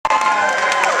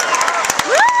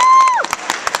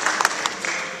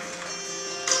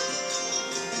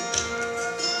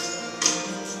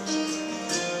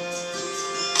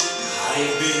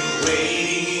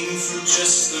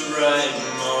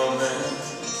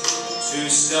to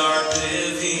start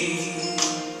living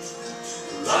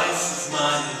the life of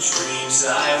my dreams.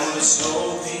 I was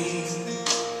hoping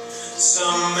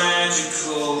some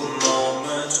magical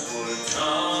moment would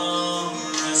come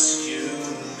rescue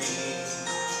me,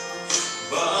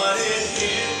 but it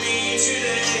hit me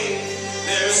today.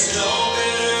 There's no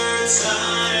better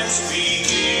time to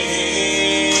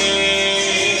begin.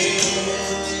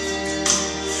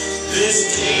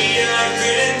 This day I've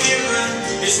been given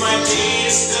is my day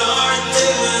to start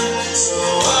living, so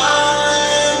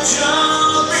I'm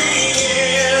jumping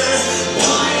in.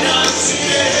 Why not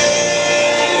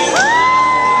today? The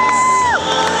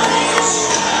sun is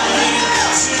shining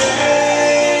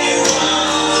today.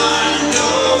 I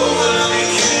know I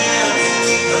can.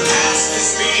 The past is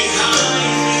behind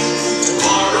me.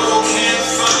 Tomorrow can't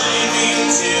find me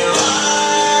till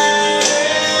I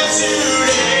live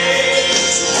today.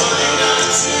 So why not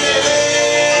today?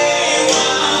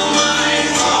 While my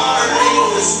heart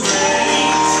is ready,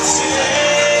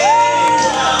 today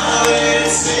while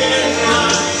it's in my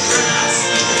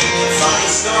grasp. If I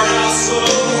start out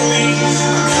slowly,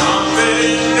 I'm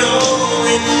confident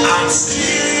knowing I'm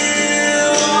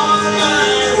still on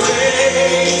my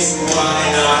way. So why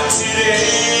not today?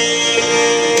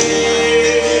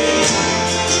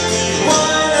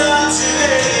 Why not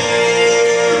today?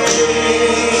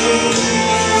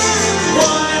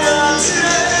 Why not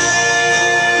today?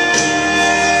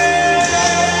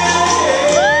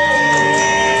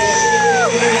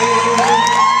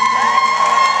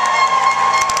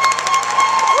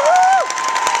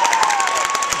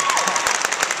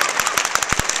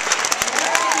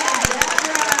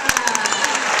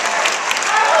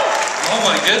 Oh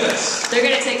my goodness. They're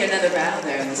going to take another bow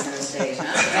there on the center stage, huh?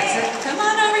 Come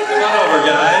on over here. Come on over,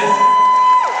 guys.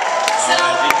 So,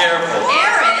 All right, be careful.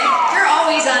 Eric, you're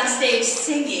always on stage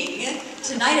singing.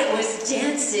 Tonight it was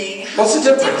dancing. What's the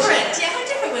difference? Different. Yeah, how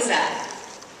different was that?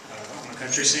 I'm a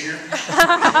country singer. But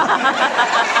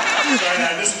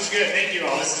this was good. Thank you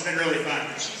all. This has been really fun.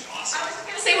 She's awesome. I was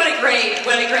going to say, what a great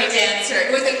dancer.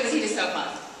 Was he just so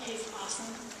fun? He's awesome.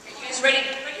 Are you guys ready?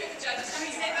 Ready to hear the judges have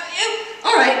to say about you?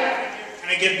 All right. Can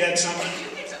I give Deb something?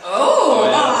 Oh,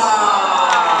 yes.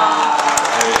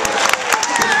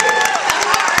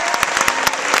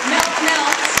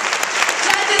 Melt.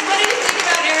 Judges, what did you think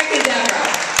about Eric and Debra?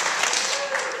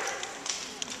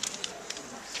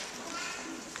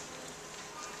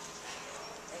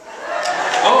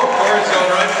 Oh, Corey's going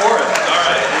right for it. All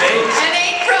right,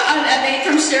 An 8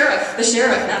 from Sheriff. The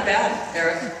Sheriff, not bad,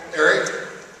 Eric. Eric,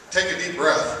 take a deep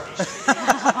breath.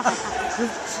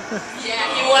 Yeah,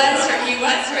 he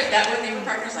was hurt. That when they were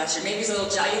partners last year. Maybe he's a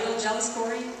little jealous,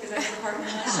 Corey, because I was a partner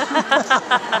last year.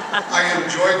 I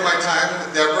enjoyed my time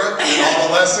with Debra and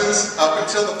all the lessons up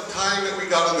until the time that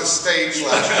we got on the stage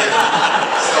last year.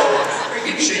 So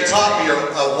she taught me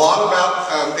a lot about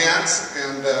dance,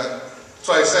 and that's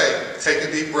why I say, take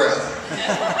a deep breath.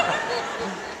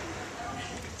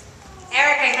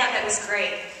 Eric, I thought that was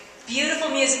great. Beautiful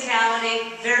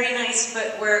musicality, very nice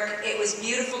footwork. It was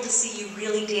beautiful to see you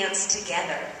really dance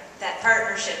together. That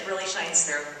partnership really shines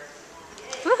through.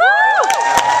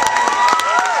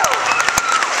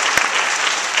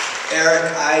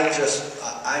 Eric,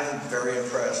 I'm very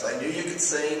impressed. I knew you could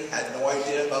sing, had no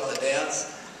idea about the dance.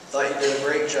 Thought you did a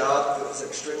great job. It was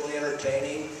extremely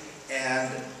entertaining, and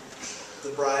the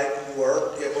bride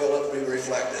work, it will be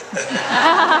reflected.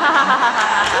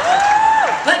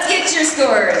 Let's get your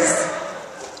scores.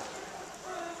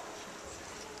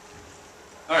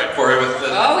 all right, Corey with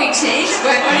the Oh, he changed.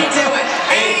 What are you doing?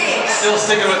 8. Still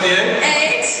sticking with the 8.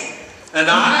 8. A 9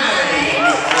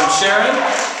 from Sharon.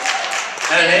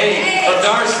 And an 8 from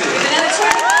Darcy. Another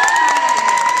 20.